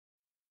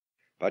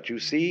But you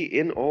see,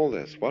 in all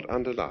this, what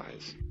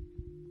underlies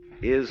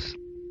is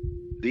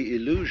the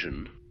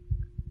illusion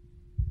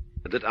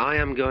that I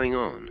am going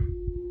on.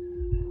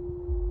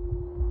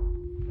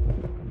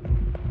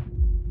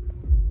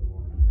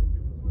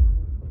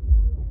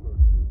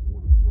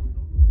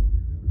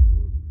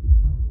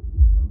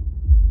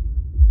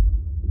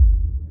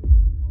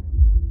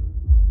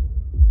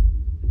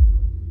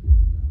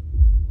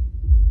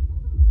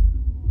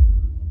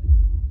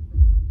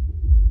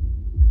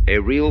 A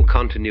real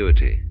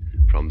continuity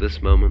from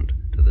this moment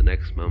to the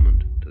next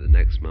moment, to the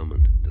next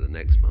moment, to the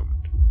next moment.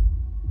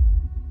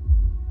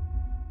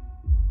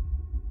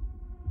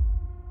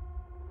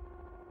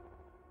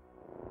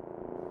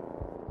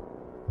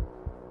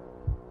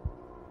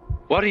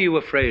 What are you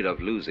afraid of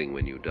losing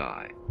when you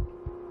die?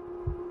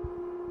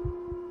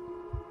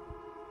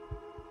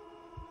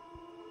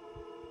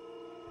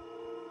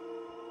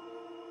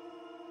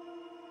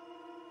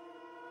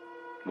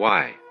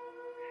 Why?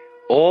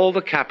 All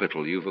the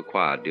capital you've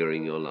acquired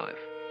during your life,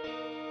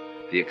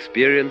 the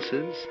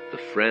experiences, the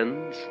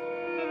friends,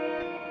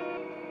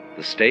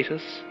 the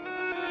status,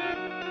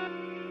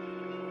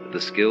 the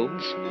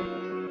skills,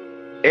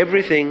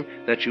 everything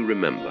that you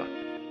remember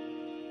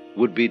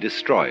would be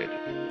destroyed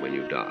when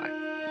you die.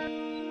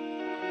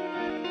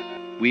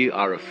 We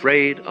are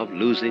afraid of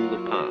losing the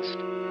past.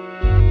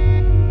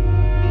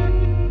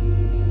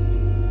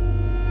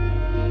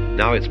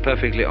 Now it's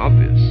perfectly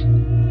obvious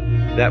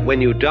that when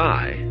you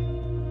die,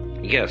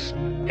 yes,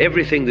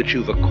 everything that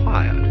you've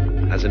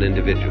acquired as an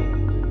individual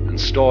and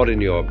stored in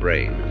your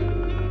brain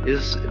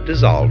is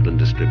dissolved and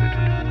distributed.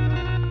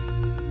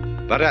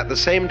 But at the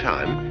same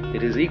time,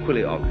 it is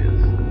equally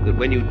obvious that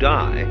when you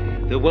die,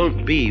 there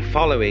won't be,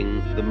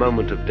 following the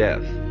moment of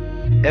death,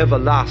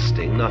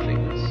 everlasting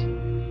nothingness.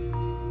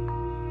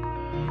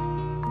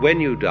 When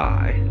you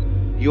die,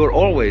 you're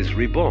always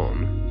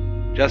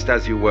reborn, just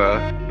as you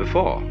were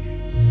before.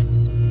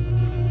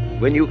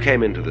 When you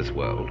came into this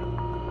world,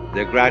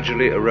 there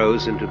gradually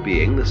arose into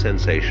being the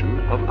sensation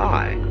of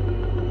I.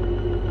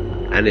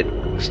 And it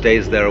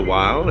stays there a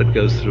while, it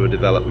goes through a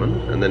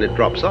development, and then it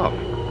drops off.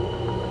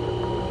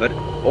 But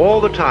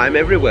all the time,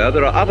 everywhere,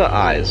 there are other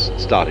I's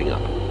starting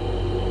up,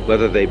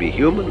 whether they be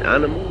human,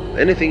 animal,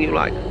 anything you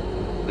like.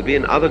 They be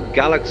in other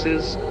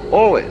galaxies,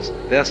 always,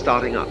 they're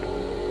starting up.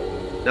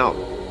 Now,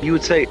 you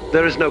would say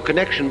there is no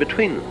connection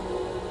between them.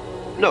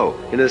 No,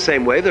 in the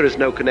same way, there is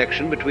no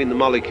connection between the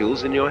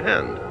molecules in your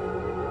hand.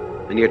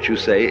 And yet you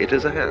say it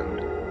is a hand.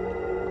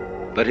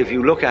 But if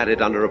you look at it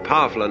under a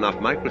powerful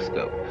enough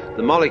microscope,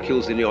 the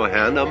molecules in your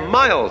hand are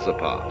miles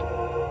apart.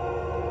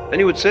 And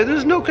you would say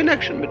there's no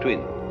connection between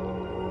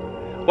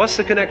them. What's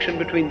the connection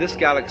between this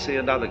galaxy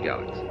and other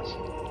galaxies?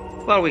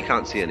 Well, we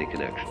can't see any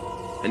connection.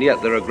 And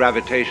yet there are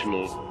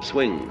gravitational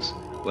swings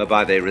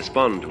whereby they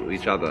respond to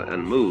each other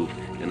and move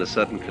in a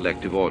certain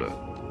collective order.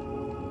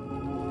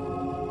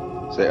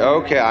 Say,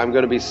 okay, I'm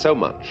going to be so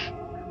much.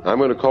 I'm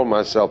going to call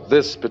myself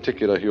this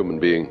particular human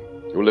being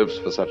who lives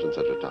for such and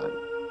such a time.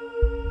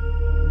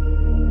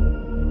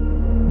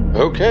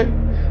 Okay,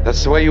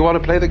 that's the way you want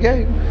to play the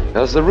game.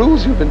 That's the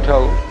rules you've been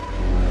told.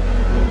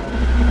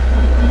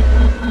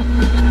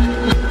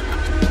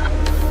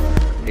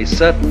 A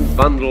certain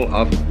bundle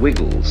of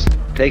wiggles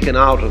taken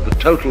out of the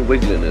total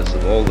wiggliness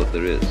of all that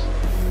there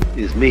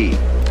is me.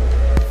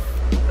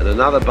 And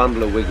another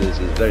bundle of wiggles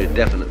is very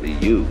definitely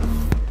you.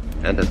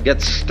 And it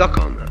gets stuck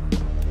on that.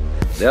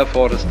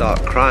 Therefore, to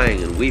start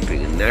crying and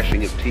weeping and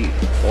gnashing of teeth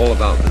all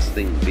about this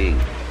thing being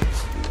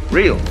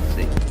real,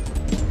 see?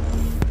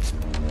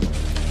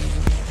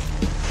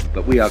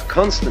 But we are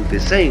constantly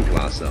saying to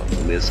ourselves,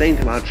 and we are saying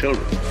to our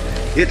children,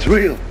 it's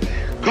real.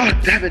 God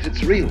damn it,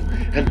 it's real.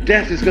 And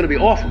death is going to be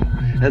awful.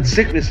 And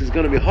sickness is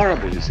going to be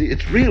horrible, you see.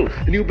 It's real,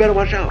 and you better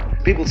watch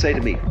out. People say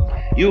to me,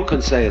 you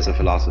can say as a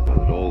philosopher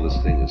that all this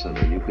thing is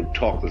something. You can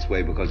talk this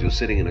way because you're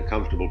sitting in a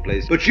comfortable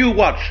place. But you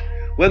watch.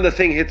 When the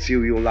thing hits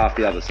you, you'll laugh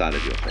the other side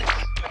of your face.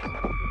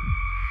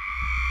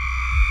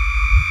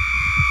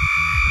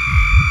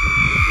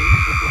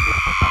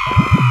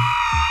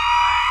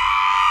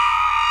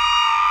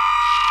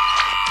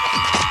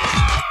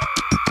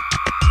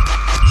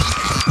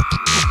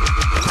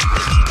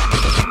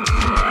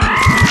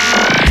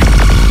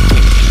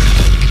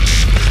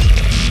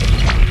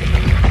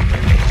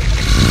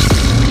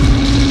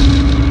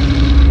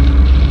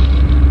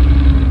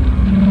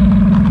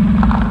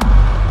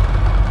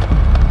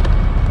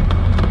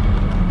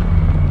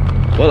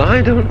 Well,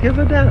 I don't give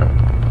a damn.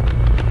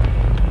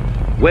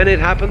 When it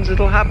happens,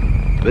 it'll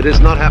happen. But it's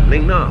not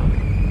happening now.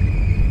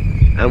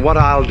 And what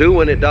I'll do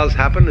when it does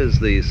happen is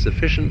the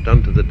sufficient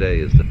unto the day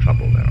is the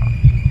trouble thereof.